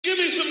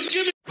me some,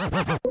 give me. Give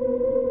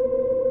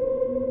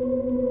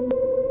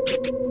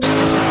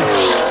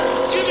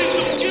me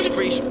some, give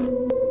me.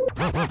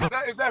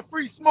 Is that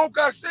free smoke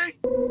I see?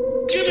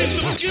 Give me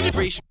some, give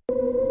me.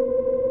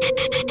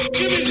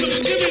 Give me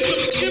some, give me some,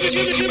 give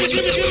me.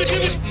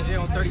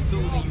 CJ on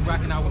 32s and you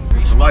rocking out with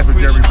The life of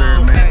Jerry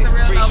Bear, man. It's the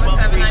real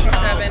Nova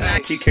 797.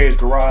 TK's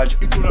Garage.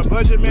 To the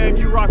budget, man.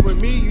 You rock with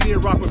me, you need to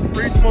rock with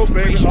Free Smoke,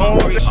 baby.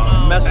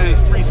 Mess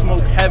with Free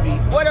Smoke heavy.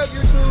 What up,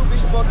 YouTube?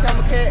 It's your boy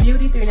CashApp.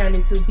 Beauty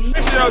 392B.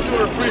 Make sure y'all do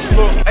the Free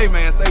Smoke. Hey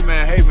man, say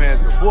man, hey man,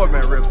 it's your boy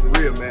man, real for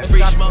real, man.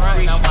 Free smoke,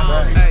 free smoke.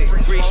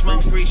 Free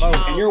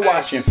smoke. And you're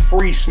watching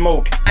Free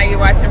Smoke. Are you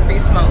watching Free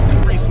Smoke?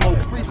 Free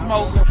Smoke. Free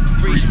Smoke.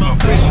 Free smoke.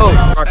 Free smoke.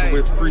 Rocking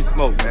with free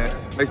smoke, man.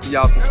 Make sure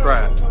y'all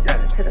subscribe.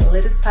 Yeah. To the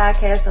latest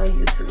podcast on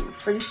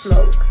YouTube, Free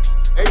Smoke.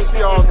 Make sure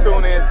y'all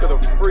tune in to the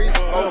Free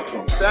Smoke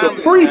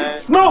family, Free man.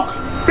 Smoke.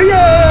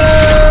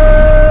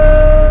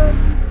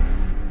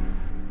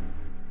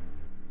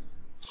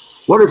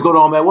 What is going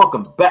on, man?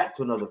 Welcome back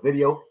to another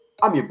video.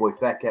 I'm your boy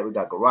FaTKaT. We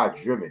got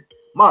garage driven,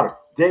 modern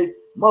day,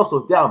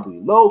 muscle down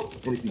below.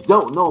 And if you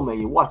don't know, man,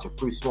 you're watching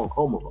Free Smoke,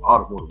 home of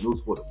automotive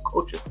news for the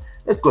culture.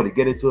 Let's go to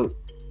get into it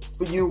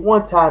for you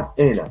one time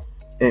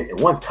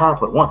one time,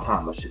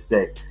 I should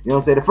say. You know what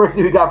I'm saying? The first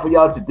thing we got for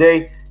y'all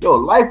today, yo,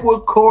 Life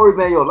with Corey,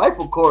 man. Yo, Life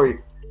with Corey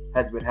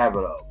has been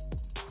having a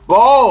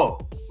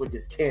ball with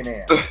this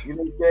Can-Am. You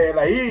know what I'm saying?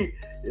 Like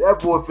that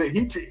boy,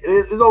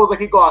 it's always like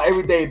he go out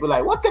every day and be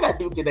like, what can I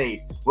do today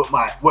with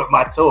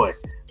my toy?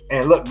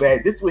 And look,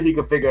 man, this way he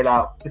can figure it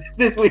out.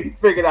 This way he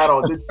figured out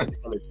on this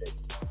particular thing.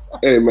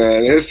 Hey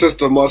man, his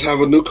sister must have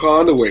a new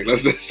car on the way.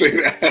 Let's just say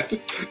that.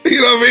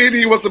 You know what I mean?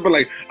 He must have been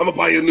like, I'm gonna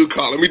buy you a new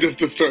car. Let me just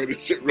destroy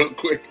this shit real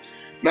quick.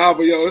 Nah,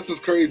 but yo, this is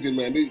crazy,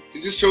 man. It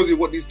just shows you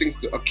what these things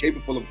are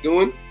capable of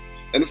doing.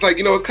 And it's like,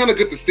 you know, it's kind of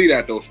good to see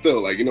that though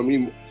still. Like, you know what I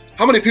mean?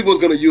 How many people is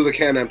gonna use a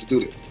Can-Am to do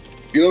this?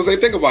 You know what I'm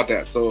saying? Think about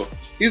that. So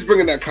he's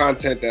bringing that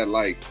content that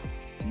like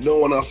no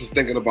one else is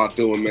thinking about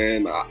doing,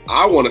 man.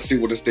 I want to see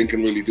what this thing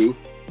can really do.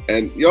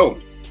 And yo,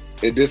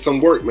 it did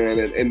some work, man.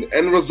 And the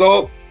end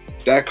result,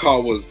 that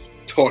car was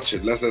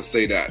tortured. Let's just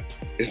say that.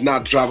 It's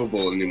not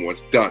drivable anymore.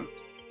 It's done.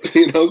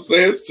 You know what I'm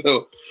saying?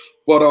 So,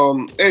 but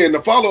hey, in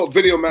the follow-up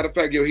video, matter of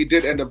fact, yo, he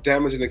did end up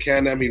damaging the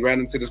Can-Am. He ran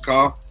into this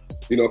car,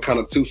 you know, kind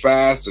of too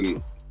fast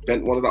and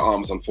bent one of the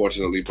arms,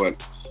 unfortunately.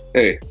 But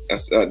hey,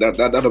 that's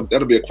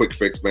that'll be a quick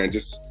fix, man.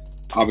 Just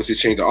obviously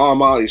change the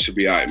arm out. He should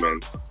be all right, man.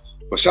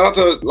 But shout out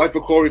to Life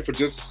of Corey for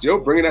just, yo,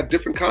 bringing that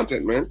different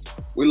content, man.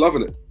 We're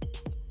loving it.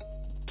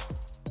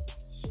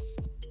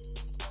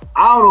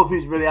 I don't know if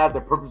he's really out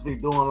there purposely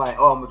doing like,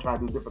 oh, I'm gonna try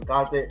to do different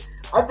content.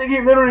 I think he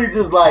literally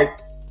just like,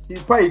 he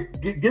probably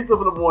gets up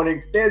in the morning,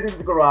 stands in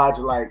the garage,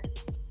 and like,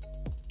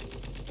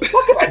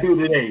 what can I do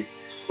today?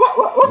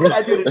 What can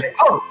I do today?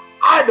 Oh,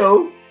 I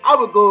know. I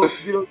would go,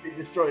 you know,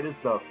 destroy this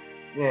stuff.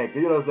 Yeah, cause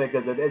you know what I'm saying?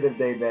 Because at the end of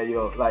the day, man, you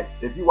know, like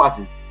if you watch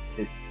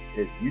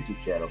his YouTube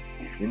channel,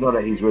 you know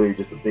that he's really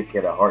just a big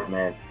kid at heart,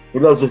 man. He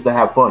loves just to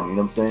have fun. You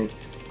know what I'm saying?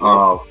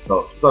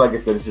 So like I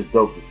said, it's just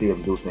dope to see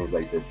him do things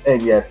like this.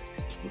 And yes,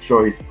 I'm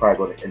sure he's probably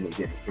going to end up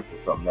getting assisted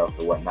something else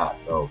or whatnot.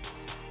 So,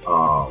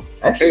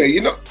 actually, hey,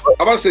 you know,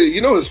 I'm about to say, you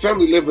know, his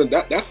family live in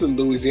that's in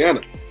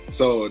Louisiana,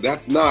 so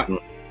that's not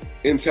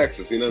in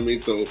Texas. You know what I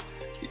mean? So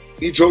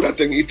he drove that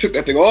thing. He took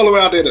that thing all the way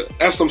out there to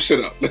f some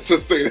shit up. Let's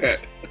just say that.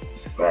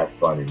 That's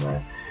funny,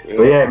 man. Yeah.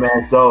 But yeah,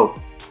 man. So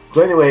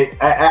anyway,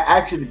 I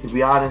actually, to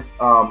be honest,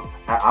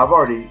 I've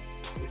already.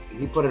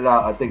 He put it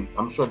out.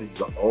 I'm sure this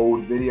is an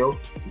old video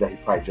that he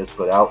probably just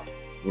put out.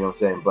 You know what I'm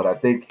saying? But I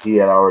think he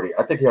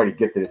already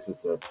gifted his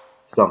sister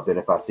something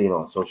if I seen it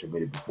on social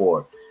media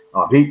before.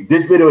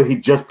 This video he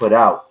just put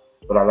out,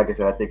 but like I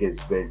said, I think it's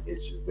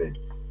just been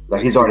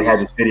like he's already had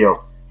this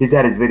video. He's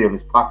had his video in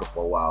his pocket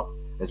for a while.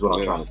 That's what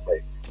I'm trying to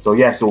say. So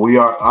yeah, so we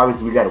got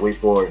to wait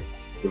for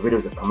the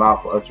videos to come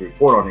out for us to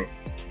report on it.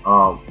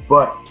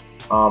 But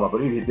I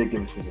believe he did give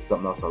his sister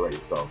something else already.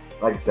 So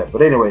like I said,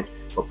 but anyway,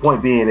 the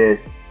point being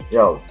is,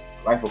 yo,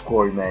 Life of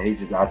Corey, man, he's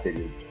just out there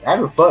just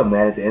having fun,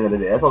 man. At the end of the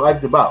day, that's what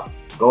life's about.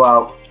 Go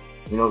out,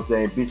 you know what I'm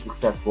saying, be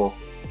successful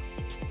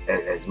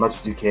as much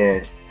as you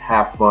can,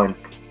 have fun,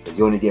 because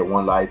you only get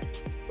one life.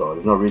 So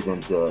there's no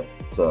reason to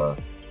you know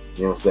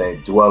what I'm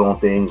saying, dwell on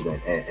things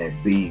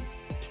and be,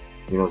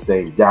 you know what I'm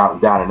saying, down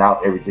and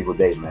out every single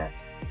day, man.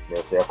 You know what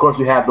I'm saying? Of course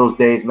we have those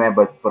days, man,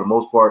 but for the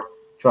most part,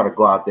 try to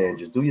go out there and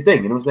just do your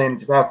thing, you know what I'm saying?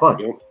 Just have fun.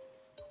 Yeah.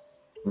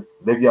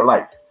 Live your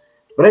life.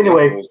 But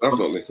anyway,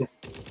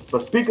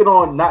 but speaking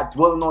on not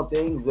dwelling on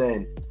things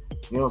and,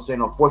 you know what I'm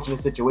saying, unfortunate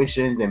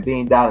situations and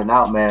being down and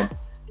out, man.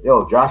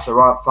 Yo, Josh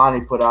Laurent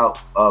finally put out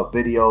a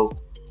video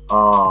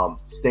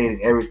stating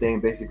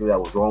everything basically that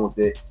was wrong with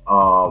it.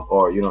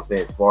 Or, you know what I'm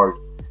saying, as far as,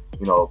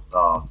 you know,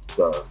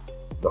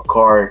 the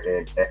car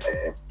and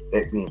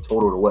it being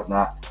totaled or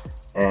whatnot.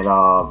 And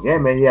yeah,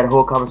 man, he had a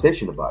whole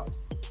conversation about it.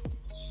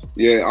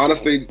 Yeah,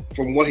 honestly,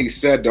 from what he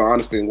said, though,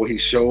 honestly, and what he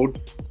showed,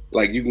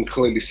 like, you can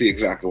clearly see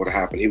exactly what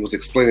happened. He was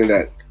explaining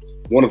that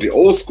one of the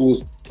old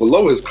schools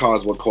below his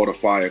cars what caught a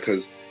fire,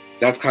 because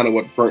that's kind of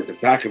what burnt the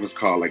back of his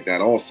car like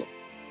that also.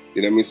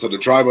 You know what I mean? So the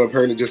driver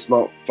apparently just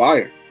smelled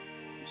fire.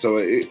 So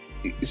he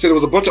said it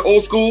was a bunch of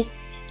old schools.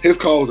 His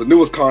car was the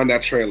newest car in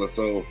that trailer.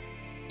 So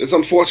it's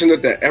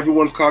unfortunate that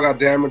everyone's car got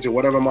damaged or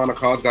whatever amount of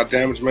cars got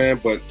damaged, man.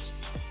 But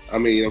I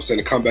mean, you know what I'm saying,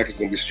 the comeback is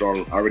gonna be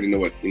strong. I already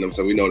know it. You know what I'm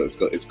saying? We know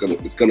that it's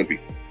gonna be.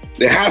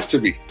 There has to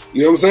be.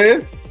 You know what I'm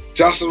saying?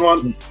 Josh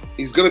Laurent,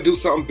 he's gonna do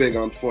something big,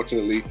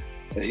 unfortunately,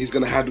 and he's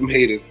gonna have them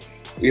haters.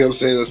 You know what I'm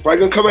saying? It's probably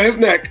gonna come at his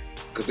neck,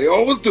 because they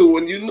always do.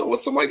 When you know when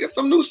somebody gets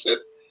some new shit,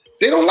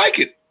 they don't like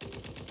it.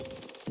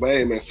 But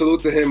hey, man,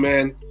 salute to him,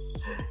 man.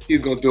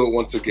 He's gonna do it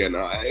once again.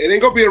 It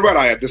ain't gonna be a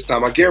Redeye at this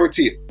time, I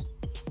guarantee it.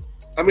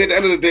 I mean, at the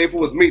end of the day, if it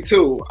was me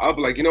too, I'd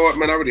be like, you know what,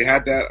 man, I already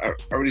had that.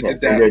 I already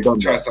did that.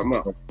 Try something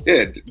else.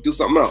 Yeah, do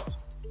something else.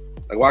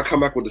 Like, why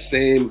come back with the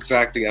same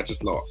exact thing I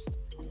just lost?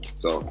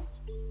 So,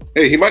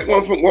 hey, he might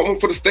want one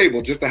for the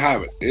stable just to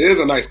have it. It is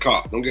a nice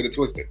car. Don't get it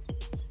twisted.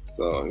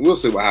 So, we'll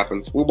see what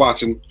happens. We're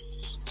watching,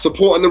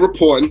 supporting the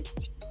reporting.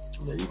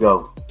 There you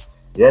go.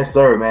 Yes,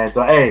 sir, man.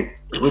 So, hey,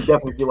 we'll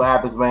definitely see what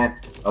happens, man.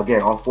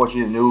 Again,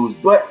 unfortunate news.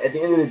 But at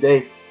the end of the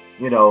day,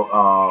 you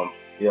know,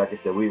 yeah, like I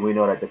said, we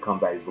know that the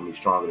comeback is going to be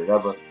stronger than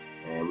ever.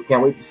 And we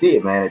can't wait to see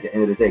it, man, at the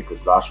end of the day.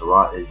 Because Josh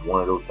Laurent is one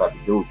of those type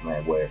of dudes,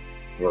 man, where,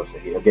 you know what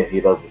I'm saying,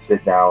 he doesn't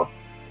sit down,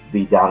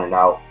 be down and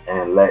out,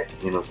 and let,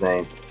 you know what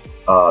I'm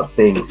saying,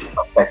 things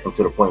affect him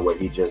to the point where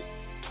he just,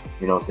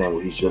 you know what I'm saying,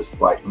 where he's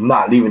just like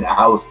not leaving the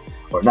house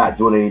or not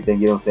doing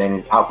anything, you know what I'm saying,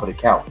 and out for the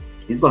count.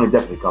 He's going to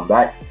definitely come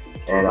back.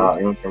 And, you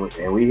know what I'm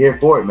saying, and we're here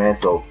for it, man.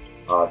 So,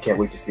 can't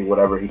wait to see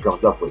whatever he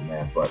comes up with,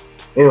 man. But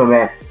anyway,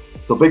 man,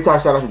 so big time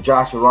shout out to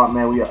Josh Laurent,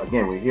 man.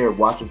 We're here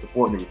watching,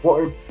 supporting, and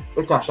reporting.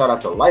 Big time shout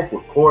out to Life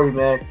with Corey,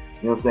 man. You know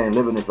what I'm saying,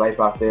 living his life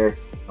out there,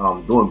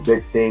 doing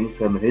big things,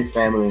 him and his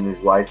family and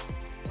his wife.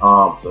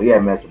 So yeah,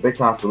 man, so big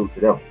time salute to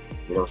them.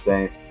 You know what I'm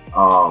saying?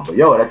 But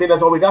yo, I think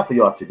that's all we got for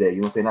y'all today. You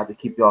know what I'm saying? Not to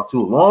keep y'all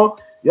too long.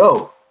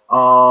 Yo,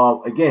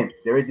 again,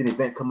 there is an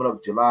event coming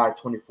up July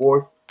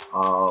 24th.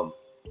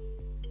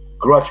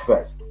 Grudge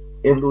Fest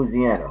in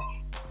Louisiana.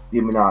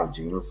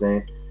 Demonology, you know what I'm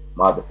saying?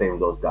 Mod the fame of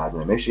those guys,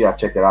 man. Make sure y'all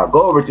check that out.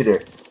 Go over to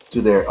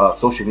their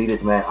social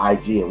medias, man,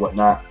 IG and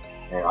whatnot.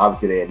 And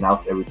obviously they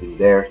announce everything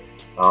there.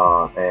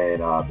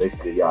 And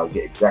basically y'all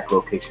get exact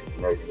locations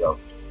and everything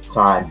else.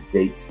 Times,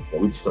 dates.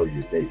 Well, we just told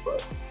you the date,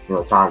 but you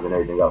know, times and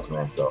everything else,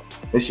 man. So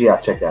make sure y'all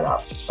check that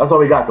out. That's all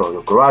we got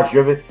though. Garage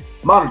driven,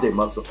 modern day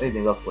muscle,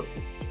 anything else for the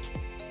people.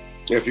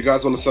 Yeah, if you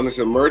guys want to send us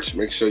some merch,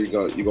 make sure you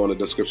go in the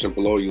description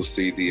below. You'll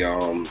see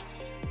the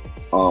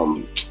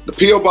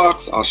PO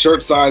box, our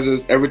shirt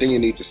sizes, everything you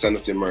need to send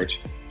us your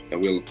merch,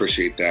 and we'll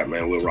appreciate that,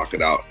 man. We'll rock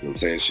it out. You know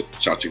what I'm saying?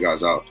 Shout you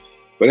guys out.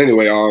 But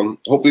anyway,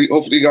 hopefully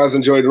you guys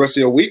enjoy the rest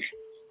of your week.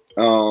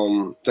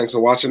 Thanks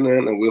for watching,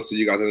 man, and we'll see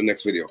you guys in the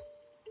next video.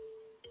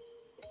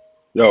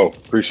 Yo,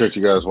 appreciate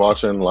you guys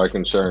watching,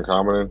 liking, sharing,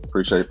 commenting.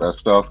 Appreciate that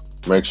stuff.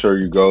 Make sure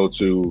you go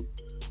to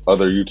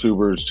other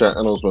YouTubers'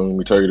 channels when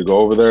we tell you to go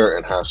over there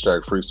and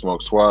hashtag Free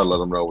Smoke Squad. Let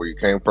them know where you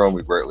came from.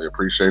 We greatly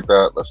appreciate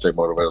that. Let's stay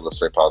motivated. Let's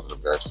stay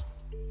positive, guys.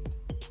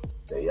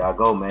 There y'all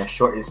go, man.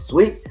 Short and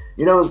sweet.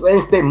 You know what I'm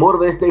saying? Stay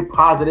motivated, stay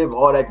positive,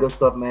 all that good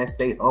stuff, man.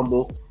 Stay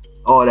humble,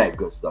 all that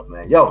good stuff,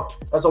 man. Yo,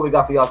 that's all we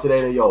got for y'all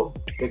today. Yo,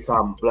 big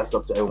time bless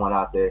up to everyone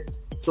out there.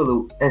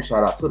 Salute and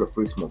shout out to the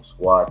Free Smoke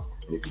Squad.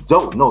 And if you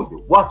don't know, you're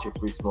watching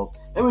Free Smoke.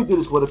 And we do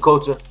this for the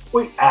culture.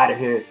 We out of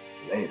here.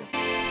 Later.